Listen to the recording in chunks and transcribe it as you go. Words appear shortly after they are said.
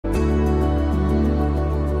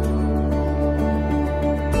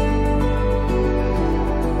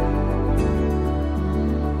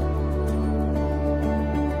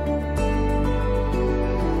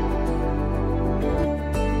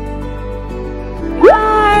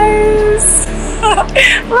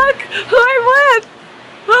Look who I'm with.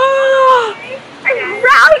 Oh,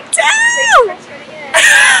 round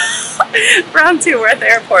 2. Round 2, we're at the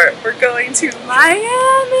airport. We're going to Miami.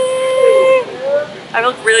 I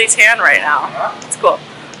look really tan right now. It's cool.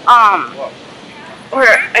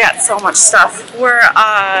 I got so much stuff. We're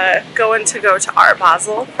going to go to Art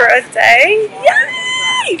Basel for a day.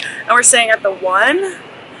 Yay! And we're staying at the 1. And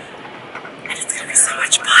it's gonna be so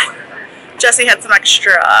much fun. Jesse had some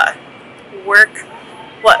extra work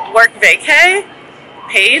vacay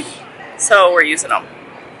paid, so we're using them.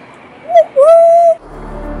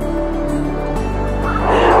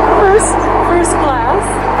 First class.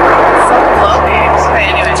 So flowy. Okay,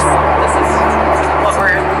 anyways, this is what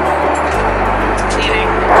we're eating.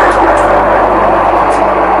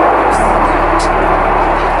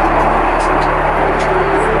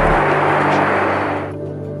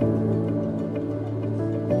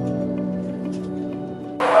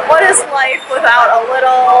 What is life without a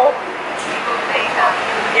little mayhem?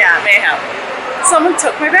 Yeah, mayhem. Someone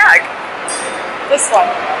took my bag. This one.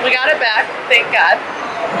 We got it back, thank God.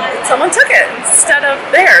 Someone took it instead of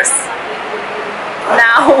theirs.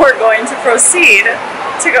 Now we're going to proceed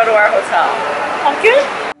to go to our hotel. Okay?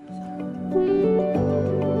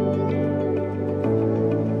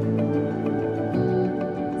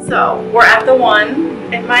 So we're at the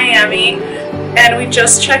 1 in Miami, and we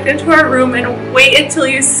just checked into our room, and wait until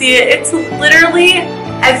you see it. It's literally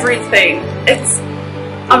everything. It's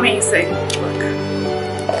amazing. Look.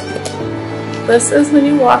 This is when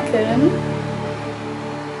you walk in.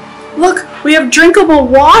 Look, we have drinkable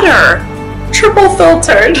water. Triple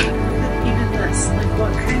filtered. Even this, like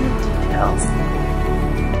what kind of details?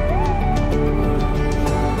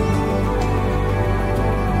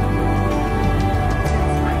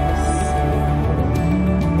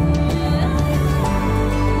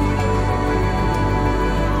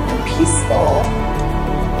 Peaceful.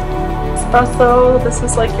 Espresso, this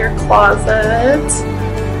is like your closet.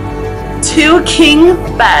 2 king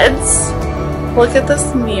beds. Look at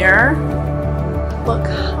this mirror. Look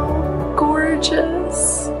how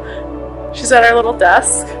gorgeous. She's at our little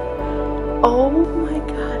desk. Oh my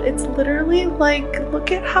God, it's literally like,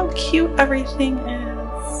 look at how cute everything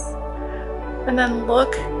is. And then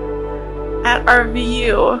look at our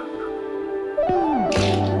view.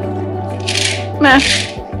 Meh.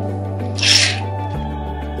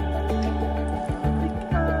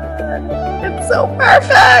 It's so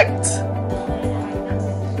perfect!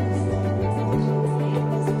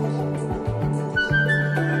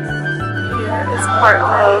 Here is part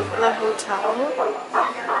of the hotel.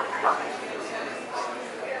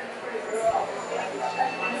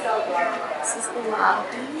 This is the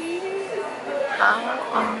lobby. How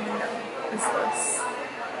is this?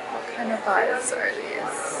 What kind of vibes are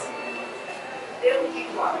these? And we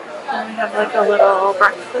have like a little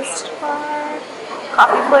breakfast bar,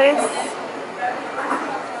 coffee place.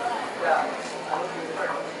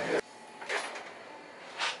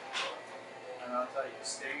 And I'll tell you,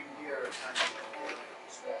 staying here is kind of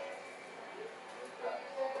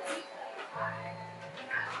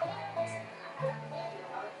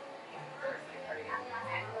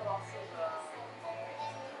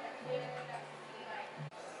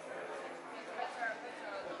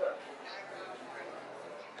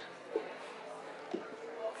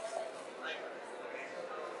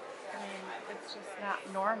It's just not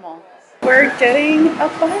normal. We're getting a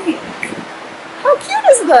bike. How cute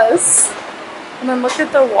is this? And then look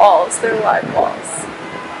at the walls. They're live walls.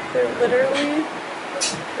 They're literally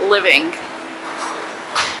living.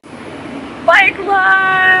 Bike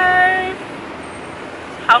life!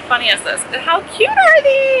 How funny is this? How cute are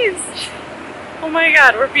these? Oh my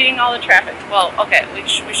God, we're beating all the traffic. Well, okay, we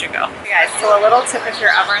should go. Okay guys, so a little tip if you're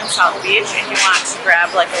ever in South Beach and you want to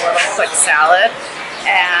grab like a little quick salad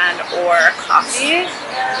or coffee,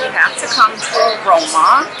 you have to come to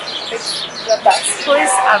Roma. It's the best place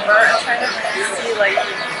ever. I'm trying to see like,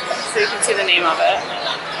 so you can see the name of it.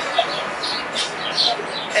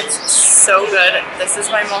 It's so good. This is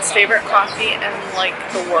my most favorite coffee in like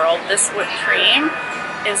the world. This whipped cream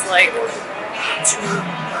is like to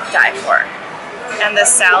die for. And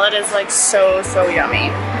this salad is like so yummy.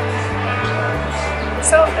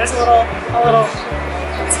 So there's a little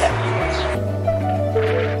tip.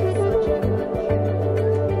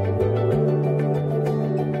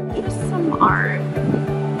 Just some art.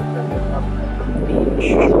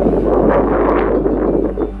 Beach.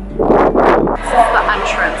 This is the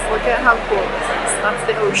entrance. Look at how cool this is. That's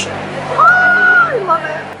the ocean. Oh, I love it.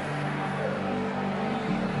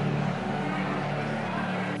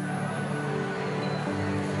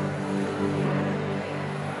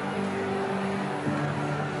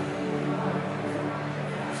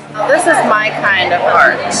 This is my kind of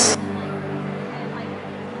art.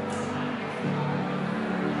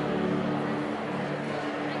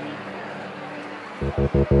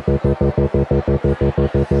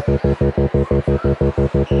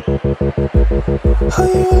 Are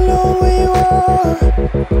you alone where you are?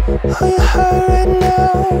 Are you high right now?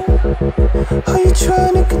 Are you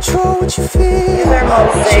trying to control what you feel? These are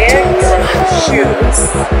mosaic shoes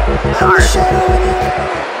and art.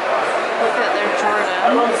 Look at their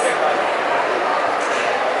Jordans.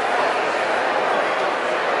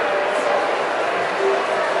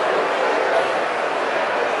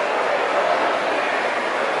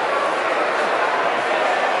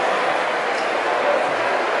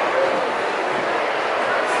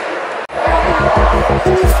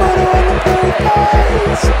 In your photo on the blurry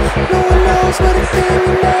lights, no one knows what a thing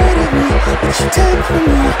united me. What you take from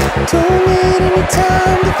me, don't need any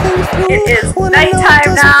time to think through. It is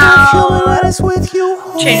nighttime now.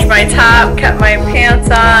 Changed my top, kept my pants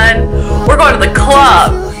on. We're going to the club.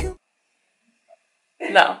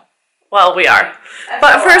 No. Well, we are.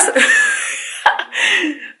 But first,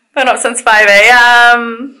 been up since 5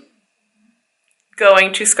 a.m.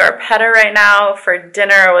 Going to Scarpetta right now for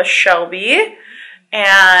dinner with Shelby.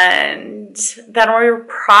 And then we're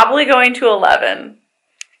probably going to 11.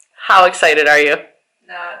 How excited are you?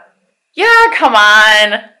 Not. Yeah, come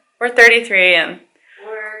on. We're 33 and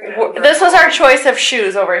this was our choice of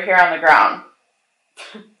shoes over here on the ground.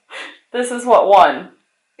 This is what won.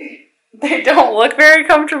 They don't look very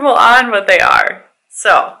comfortable on, but they are.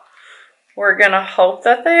 So we're gonna hope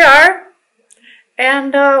that they are.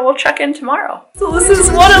 And we'll check in tomorrow. So this is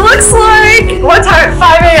what it looks like. What time?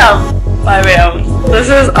 5 a.m. 5 a.m. This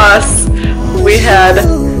is us. We had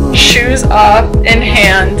shoes off in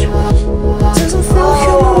hand.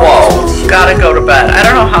 Whoa, gotta go to bed. I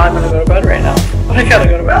don't know how I'm gonna go to bed right now, but I gotta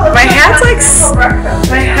go to bed. My hat's like,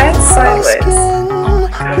 my head's sideways. Oh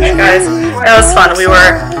my gosh, guys, that was fun. We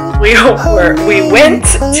went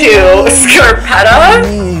to Scarpetta,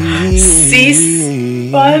 Sea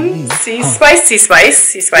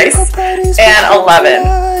Spice, and 11.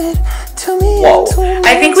 Whoa.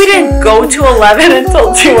 I think we didn't go to 11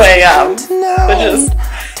 until 2 a.m., which is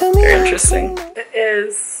very interesting. It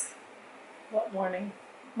is, what morning?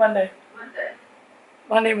 Monday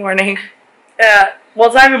morning. Well,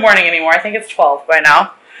 it's not even morning anymore. I think it's 12 by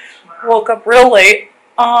now. Woke up real late,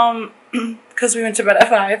 because we went to bed at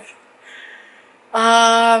 5.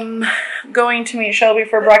 Going to meet Shelby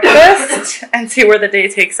for breakfast and see where the day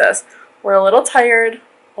takes us. We're a little tired,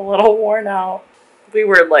 a little worn out. We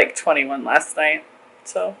were like 21 last night,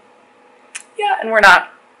 so yeah, and we're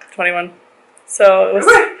not 21, so it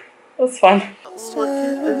was fun. Look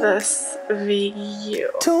at this view.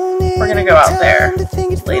 We're gonna go out there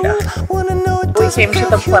later. We came to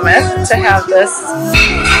the Plymouth to have this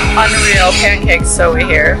unreal pancake soda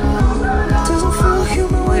here.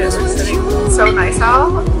 It's so nice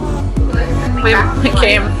out.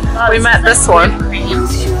 We met this one.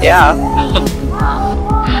 Yeah.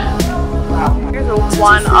 Here's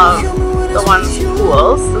one of the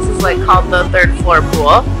pools. This is like called the 3rd floor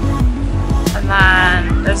pool. And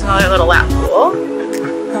then there's another little lap pool.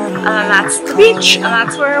 And then that's the beach, and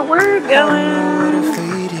that's where we're going.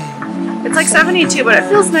 It's like 72, but it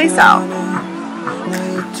feels nice out.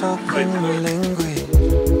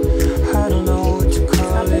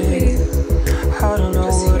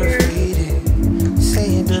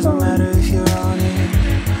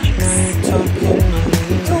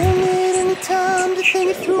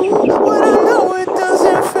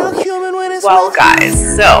 Well,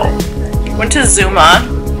 guys, so went to Zuma.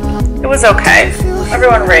 It was okay.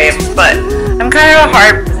 Everyone raved, but I'm kind of a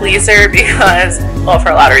hard pleaser because, well, for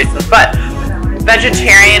a lot of reasons, but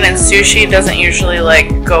vegetarian and sushi doesn't usually like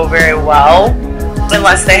go very well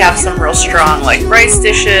unless they have some real strong like rice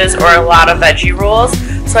dishes or a lot of veggie rolls.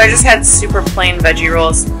 So I just had super plain veggie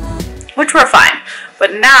rolls, which were fine.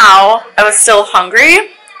 But now I was still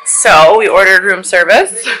hungry, so we ordered room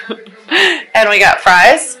service and we got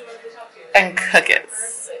fries and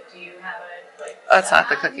cookies. Oh, it's not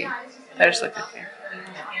the cookie. There's the cookie.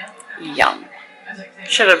 Yum.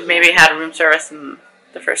 Should have maybe had room service in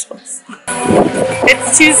the first place.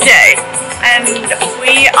 It's Tuesday, and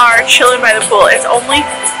we are chilling by the pool. It's only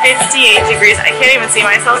 58 degrees. I can't even see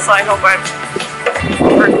myself, so I hope I'm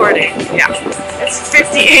recording. Yeah. It's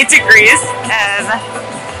 58 degrees,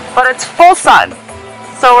 but it's full sun,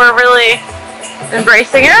 so we're really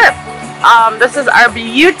embracing it. This is our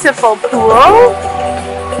beautiful pool.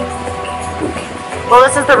 Well,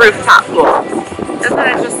 this is the rooftop pool. Isn't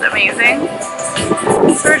it just amazing?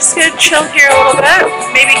 So we're just gonna chill here a little bit.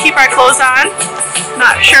 Maybe keep our clothes on.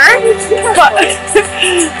 Not sure, but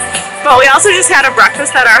But we also just had a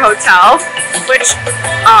breakfast at our hotel, which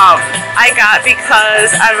I got because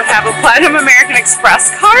I have a Platinum American Express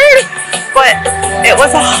card, but it was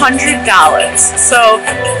 $100. So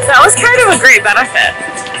that was kind of a great benefit.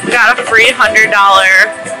 We got a free $100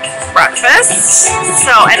 breakfast,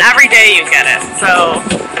 so, and every day you get it. So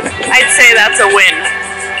I'd say that's a win.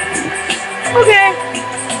 Okay.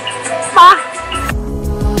 Ha.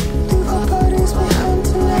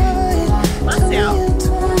 Bless you.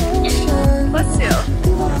 Bless you.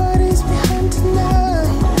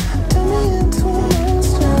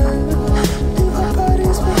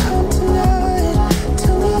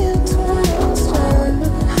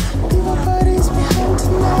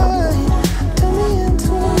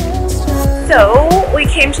 So we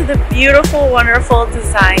came to the beautiful, wonderful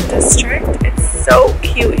design district. It's so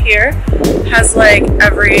cute here. It has like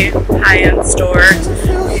every high-end store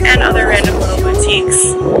and other random little boutiques.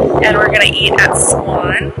 And we're gonna eat at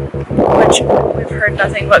Swan, which we've heard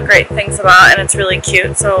nothing but great things about, and it's really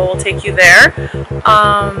cute, so we'll take you there.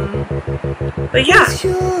 But yeah,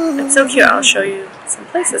 it's so cute. I'll show you some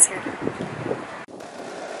places here.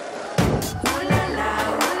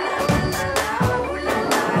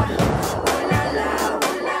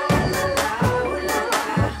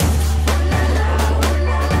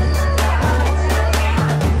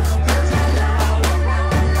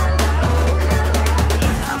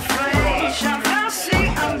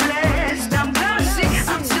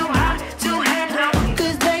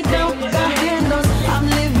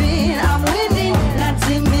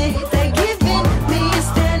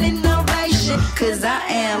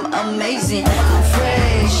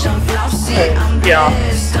 Yeah,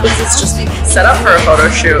 this is just set up for a photo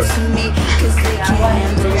shoot.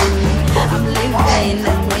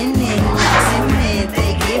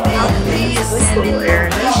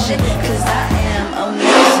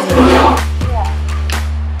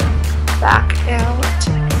 Back out.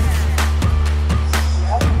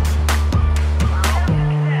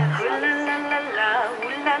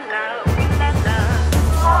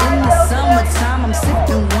 In the summertime, I'm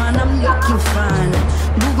sipping wine, I'm looking fine.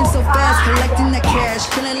 Moving so fast, collecting that cash,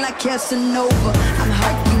 feeling like Casanova. I'm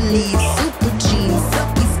Hercules, super jeans,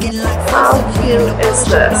 silky skin like how cute is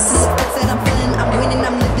this? Said I'm feeling, I'm winning,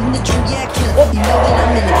 I'm living the dream, yeah, kill it. You know that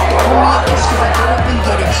I'm in it. Call me a bitch, cause I go up and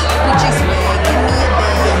get it. We just swag, give me a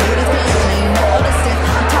bag. Haters gonna say no other set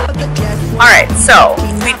on top of the class. Alright, so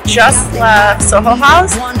we just left Soho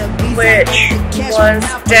House, which was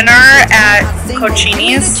dinner at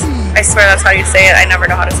Cochini's. I swear that's how you say it. I never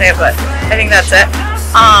know how to say it, but I think that's it.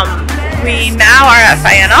 We now are at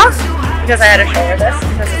Faena because I had to show her this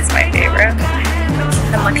because it's my favorite.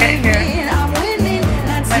 And look at here,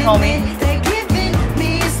 my homie.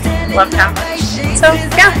 Love town. So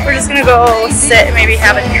yeah, we're just gonna go sit and maybe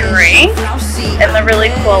have a drink in the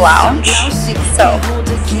really cool lounge. So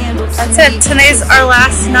that's it. Today's our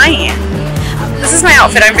last night. This is my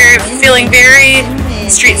outfit. I'm feeling very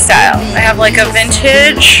street style. I have like a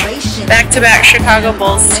vintage back-to-back Chicago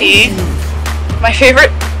Bulls tee, my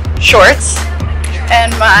favorite shorts,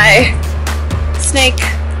 and my snake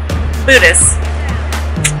booties.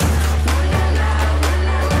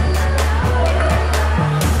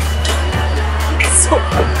 So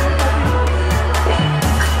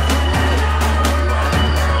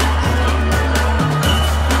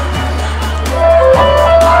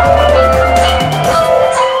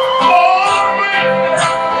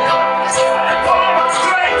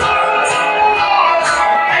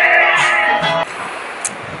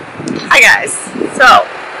guys, so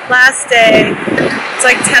last day, it's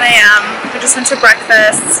like 10 a.m. We just went to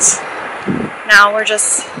breakfast. Now we're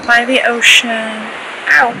just by the ocean.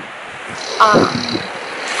 Ow.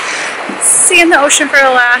 Seeing the ocean for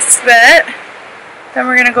the last bit. Then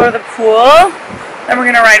we're gonna go to the pool. Then we're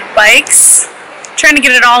gonna ride bikes. Trying to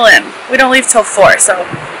get it all in. We don't leave till 4, so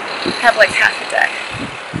we have like half a day.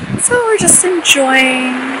 So we're just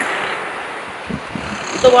enjoying.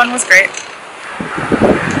 The one was great.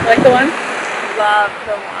 Like the one? Love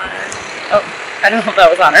the one. Oh, I don't know if that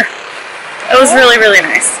was on her. It was really, really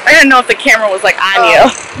nice. I didn't know if the camera was like on you.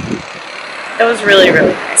 It was really,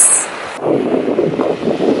 really nice.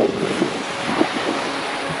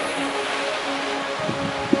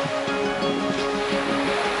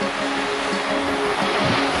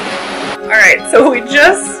 Alright, so we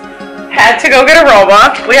just had to go get a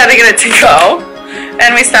robot. We had to get it to go.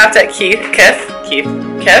 And we stopped at Kif.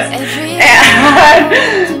 And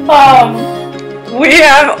we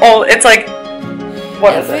have, it's like,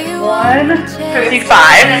 what is it,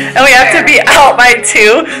 1:55, and we have to be out by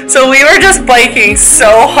 2, so we were just biking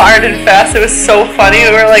so hard and fast. It was so funny.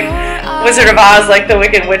 We were like Wizard of Oz like the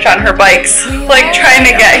Wicked Witch on her bikes, like trying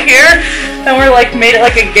to get here, and we're like made it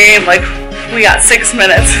like a game, like we got 6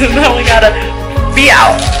 minutes and then we gotta be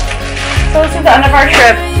out. So this is the end of our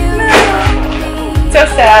trip. So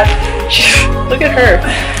sad. Look at her.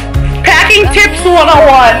 Packing tips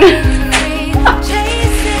 101.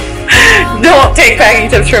 Don't take packing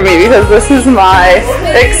tips from me because this is my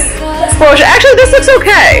explosion. Actually, this looks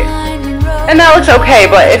okay. And that looks okay,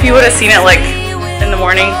 but if you would have seen it like in the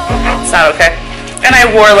morning, it's not okay. And I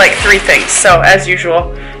wore like 3 things, so as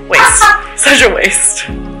usual, waste. Such a waste.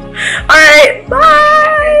 Alright,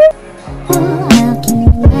 bye!